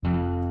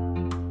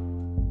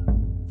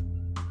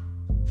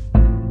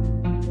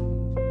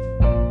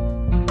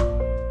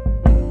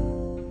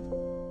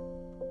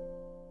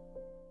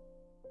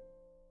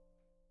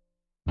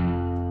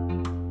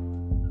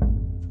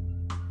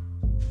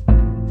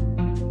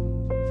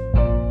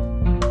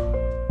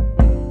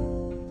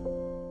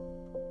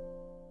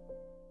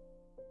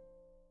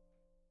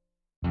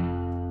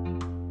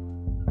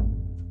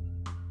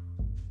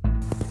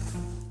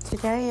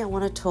Today I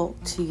want to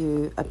talk to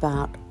you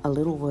about a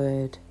little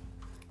word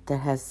that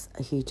has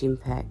a huge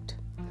impact,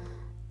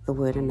 the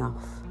word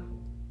enough.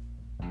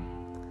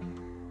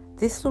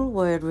 This little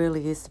word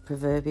really is the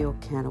proverbial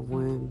can of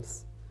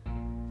worms.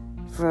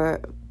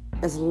 For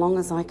as long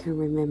as I can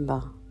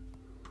remember,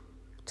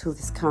 till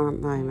this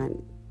current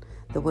moment,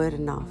 the word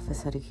enough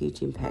has had a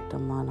huge impact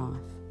on my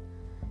life.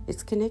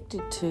 It's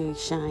connected to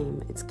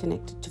shame, it's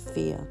connected to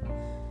fear,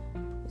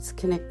 it's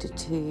connected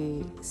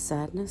to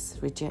sadness,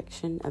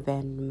 rejection,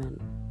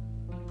 abandonment.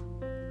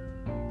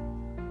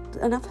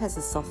 Enough has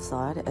a soft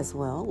side as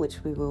well,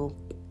 which we will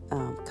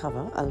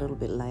cover a little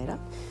bit later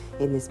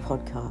in this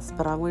podcast.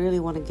 But I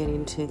really want to get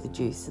into the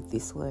juice of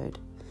this word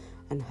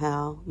and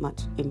how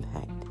much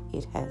impact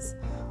it has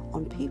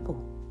on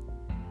people.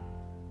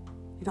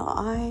 You know,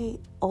 I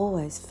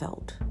always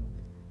felt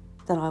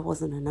that I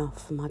wasn't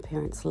enough for my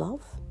parents'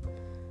 love,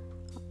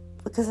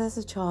 because as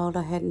a child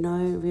I had no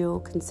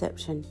real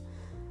conception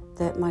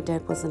that my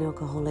dad was an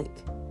alcoholic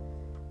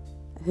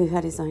who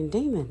had his own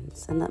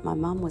demons, and that my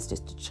mum was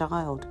just a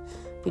child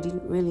who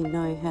didn't really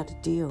know how to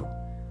deal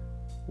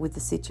with the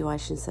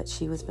situations that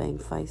she was being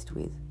faced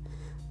with.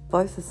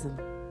 Both of them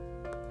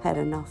had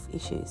enough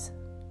issues.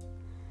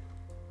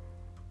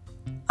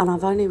 And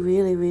I've only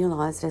really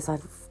realised as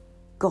I've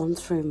gone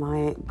through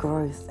my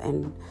growth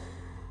and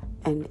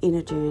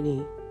inner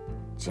journey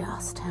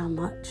just how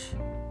much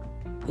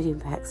it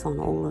impacts on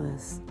all of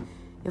us.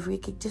 If we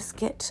could just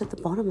get to the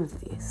bottom of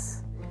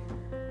this,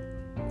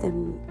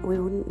 then we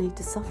wouldn't need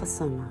to suffer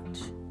so much.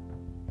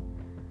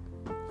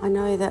 I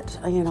know that,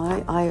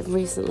 I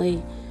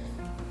recently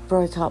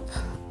broke up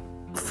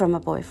from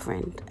a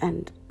boyfriend,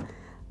 and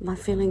my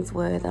feelings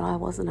were that I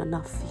wasn't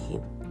enough for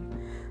him,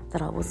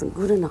 that I wasn't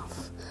good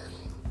enough,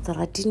 that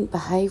I didn't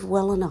behave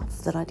well enough,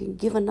 that I didn't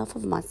give enough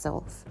of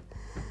myself.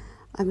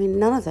 I mean,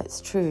 none of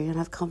that's true, and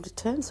I've come to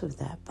terms with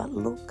that, but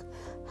look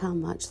how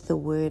much the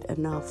word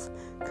enough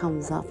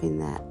comes up in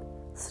that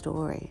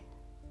story.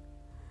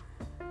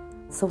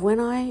 So when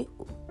I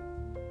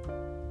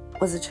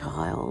was a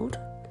child,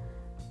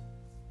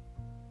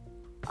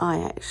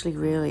 I actually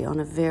really,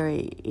 on a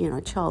very,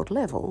 child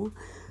level,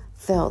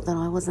 felt that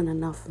I wasn't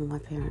enough for my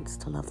parents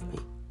to love me,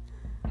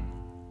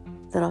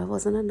 that I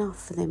wasn't enough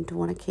for them to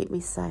want to keep me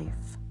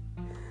safe.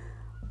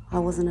 I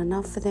wasn't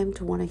enough for them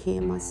to want to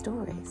hear my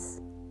stories.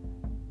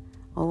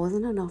 I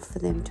wasn't enough for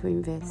them to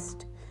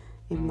invest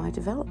in my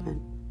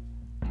development.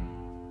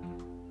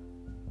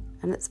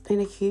 And it's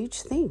been a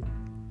huge thing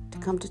to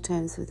come to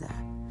terms with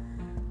that.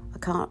 I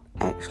can't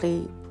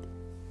actually,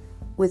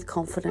 with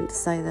confidence,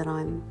 say that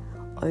I'm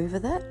over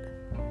that,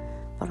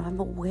 but I'm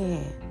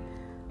aware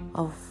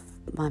of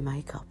my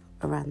makeup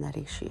around that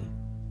issue.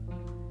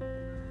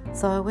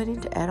 So I went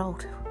into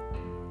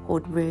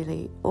adulthood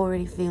really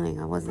already feeling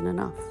I wasn't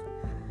enough.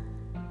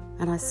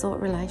 And I sought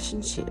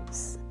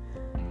relationships,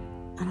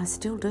 and I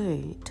still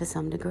do to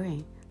some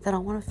degree, that I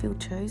want to feel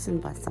chosen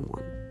by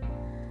someone.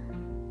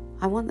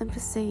 I want them to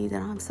see that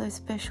I'm so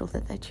special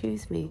that they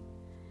choose me.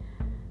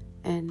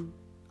 And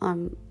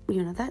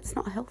that's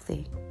not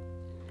healthy.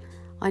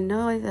 I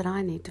know that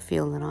I need to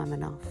feel that I'm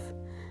enough,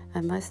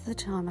 and most of the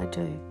time I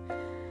do.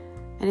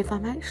 And if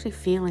I'm actually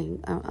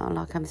feeling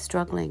like I'm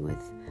struggling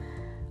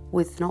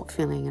with not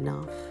feeling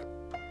enough,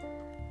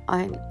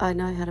 I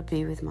know how to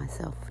be with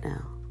myself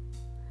now,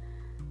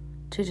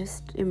 to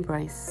just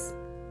embrace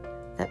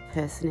that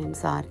person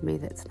inside me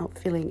that's not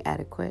feeling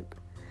adequate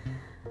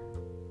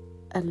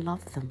and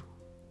love them.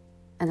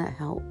 And that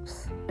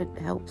helps. It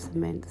helps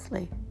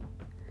immensely.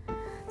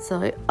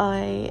 So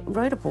I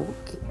wrote a book.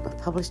 I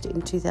published it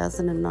in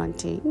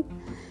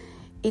 2019.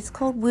 It's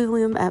called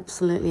William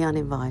Absolutely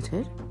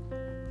Uninvited.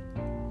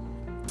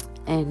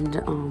 And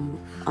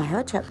I have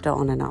a chapter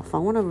on enough. I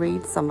want to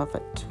read some of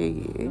it to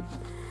you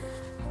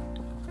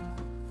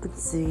and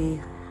see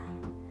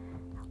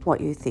what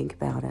you think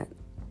about it.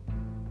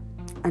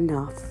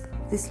 Enough.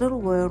 This little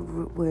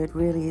word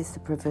really is the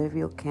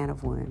proverbial can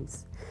of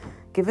worms.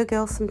 Give a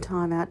girl some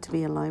time out to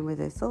be alone with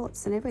her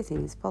thoughts and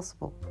everything is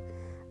possible.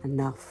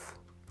 Enough.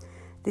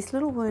 This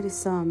little word is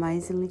so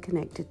amazingly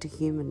connected to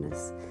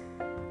humanness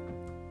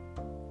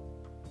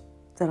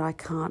that I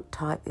can't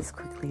type this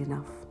quickly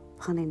enough.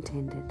 Pun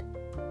intended.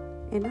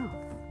 Enough.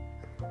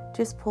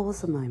 Just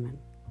pause a moment.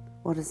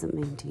 What does it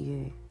mean to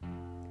you?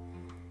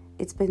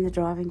 It's been the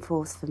driving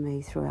force for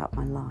me throughout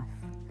my life,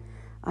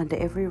 under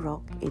every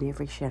rock, in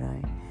every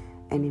shadow,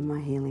 and in my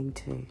healing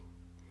too.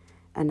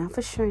 Enough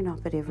has shown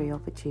up at every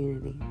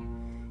opportunity.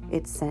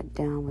 It's sat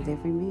down with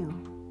every meal.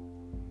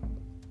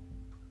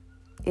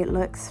 It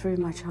lurks through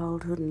my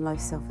childhood and low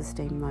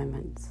self-esteem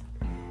moments.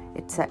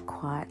 It sat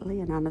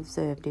quietly and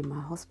unobserved in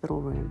my hospital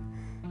room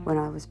when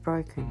I was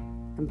broken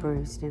and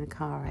bruised in a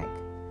car wreck.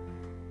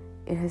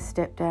 It has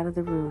stepped out of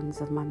the ruins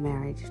of my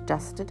marriage,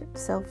 dusted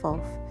itself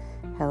off,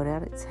 held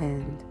out its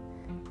hand,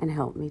 and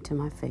helped me to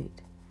my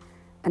feet.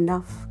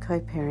 Enough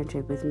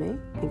co-parented with me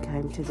and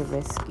came to the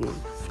rescue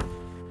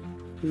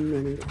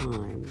many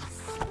times.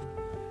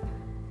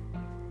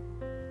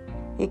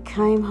 It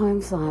came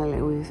home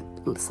silently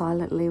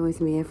silently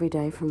with me every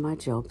day from my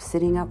job,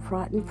 sitting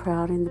upright and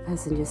proud in the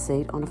passenger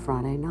seat on a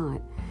Friday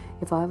night.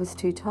 If I was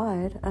too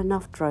tired,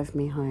 enough drove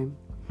me home.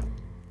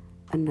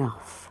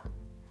 Enough.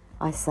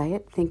 I say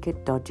it, think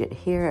it, dodge it,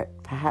 hear it,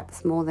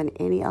 perhaps more than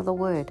any other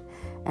word,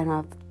 and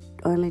I've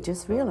only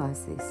just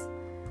realised this.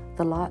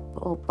 The light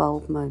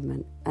bulb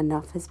moment,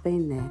 enough has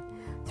been there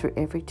through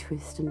every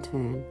twist and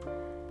turn.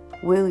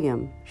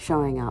 William,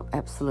 showing up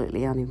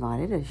absolutely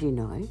uninvited, as you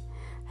know,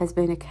 has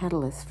been a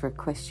catalyst for a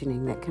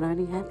questioning that can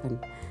only happen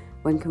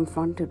when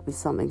confronted with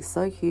something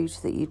so huge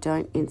that you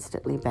don't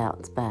instantly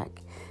bounce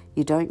back.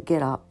 You don't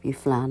get up, you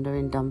flounder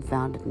in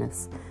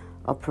dumbfoundedness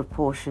of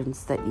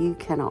proportions that you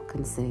cannot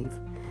conceive.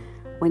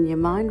 When your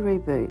mind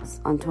reboots,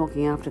 I'm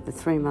talking after the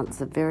 3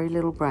 months of very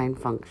little brain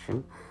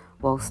function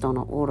whilst on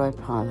an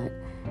autopilot,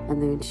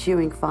 and the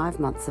ensuing 5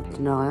 months of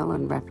denial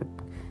and rapid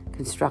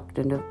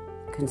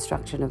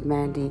construction of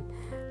Mandy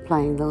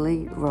playing the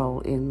lead role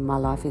in My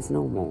Life is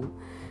Normal.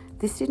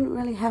 This didn't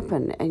really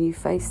happen, and you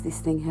face this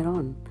thing head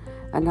on.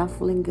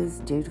 Enough lingers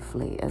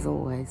dutifully, as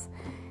always.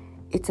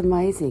 It's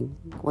amazing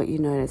what you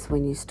notice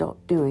when you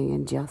stop doing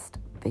and just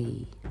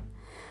be.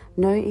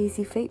 No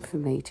easy feat for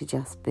me to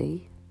just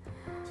be.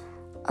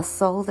 A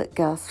soul that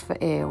gasped for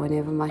air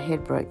whenever my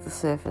head broke the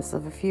surface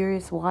of a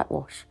furious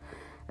whitewash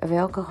of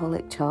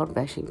alcoholic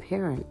child-bashing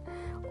parent,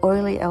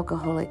 oily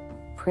alcoholic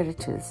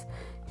predators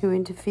who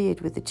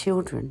interfered with the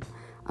children,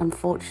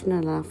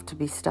 unfortunate enough to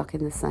be stuck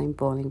in the same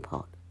boiling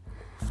pot.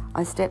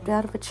 I stepped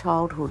out of a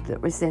childhood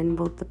that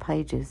resembled the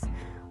pages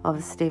of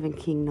a Stephen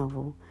King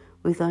novel,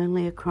 with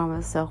only a crumb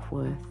of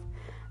self-worth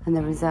and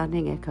the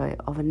resounding echo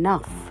of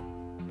enough.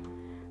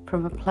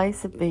 From a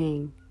place of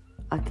being,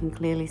 I can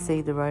clearly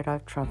see the road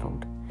I've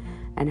travelled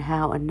and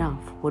how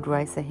enough would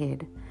race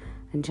ahead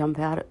and jump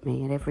out at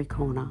me at every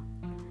corner.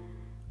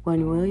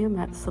 When William,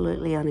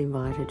 absolutely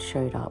uninvited,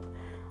 showed up,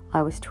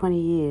 I was 20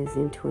 years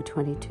into a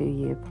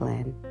 22-year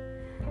plan.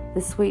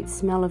 The sweet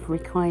smell of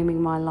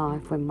reclaiming my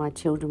life when my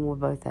children were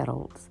both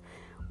adults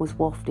was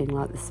wafting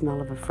like the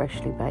smell of a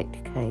freshly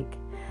baked cake.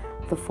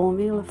 The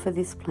formula for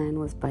this plan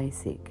was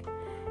basic.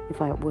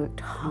 If I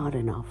worked hard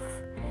enough,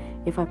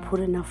 if I put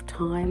enough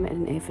time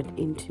and effort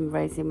into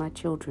raising my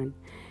children,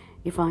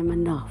 if I'm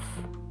enough.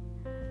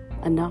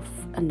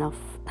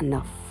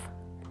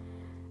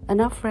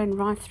 Enough ran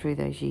right through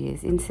those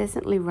years,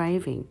 incessantly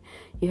raving.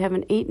 You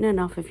haven't eaten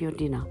enough of your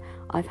dinner.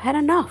 I've had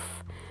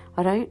enough.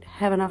 I don't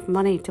have enough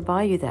money to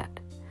buy you that.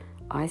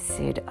 I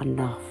said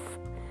enough.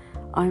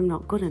 I'm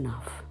not good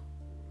enough.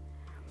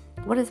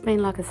 What has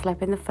been like a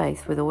slap in the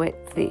face with a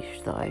wet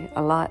fish, though,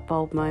 a light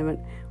bulb moment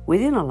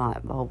within a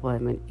light bulb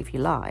moment, if you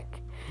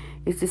like,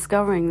 is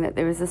discovering that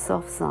there is a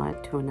soft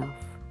side to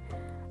enough.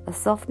 A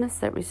softness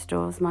that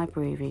restores my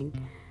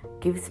breathing,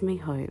 gives me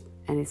hope,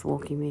 and is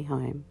walking me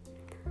home.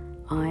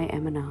 I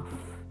am enough.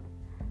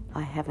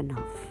 I have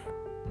enough.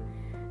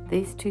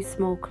 These two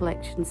small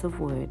collections of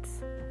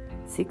words,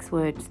 6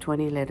 words,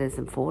 20 letters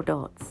and 4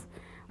 dots,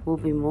 will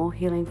be more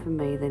healing for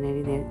me than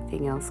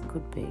anything else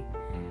could be.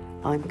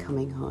 I'm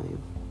coming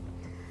home.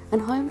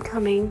 And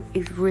homecoming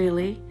is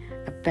really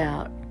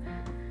about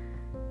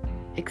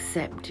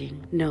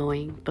accepting,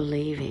 knowing,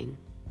 believing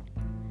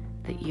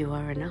that you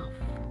are enough.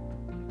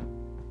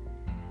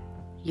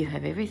 You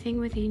have everything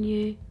within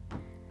you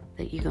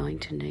that you're going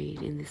to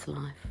need in this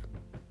life.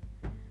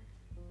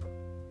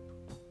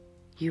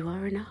 You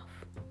are enough.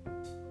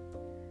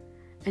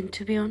 And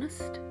to be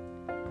honest,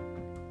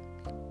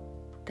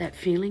 that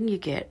feeling you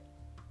get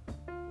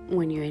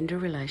when you end a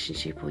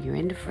relationship or you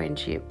end a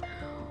friendship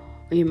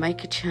or you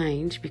make a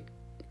change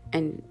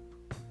and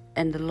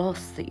the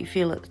loss that you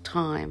feel at the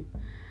time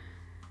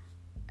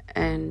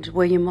and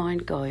where your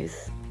mind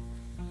goes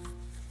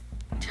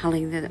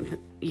telling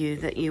you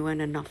that you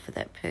weren't enough for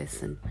that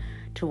person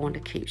to want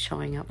to keep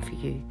showing up for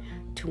you,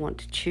 to want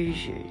to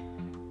choose you.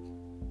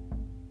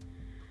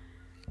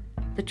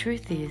 The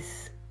truth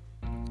is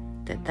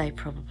that they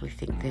probably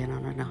think they're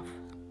not enough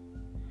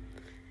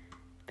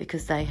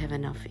because they have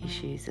enough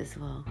issues as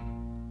well.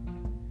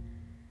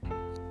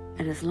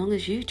 And as long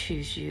as you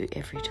choose you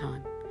every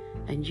time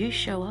and you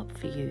show up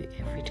for you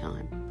every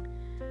time,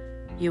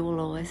 you will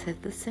always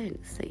have the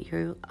sense that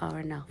you are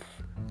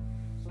enough.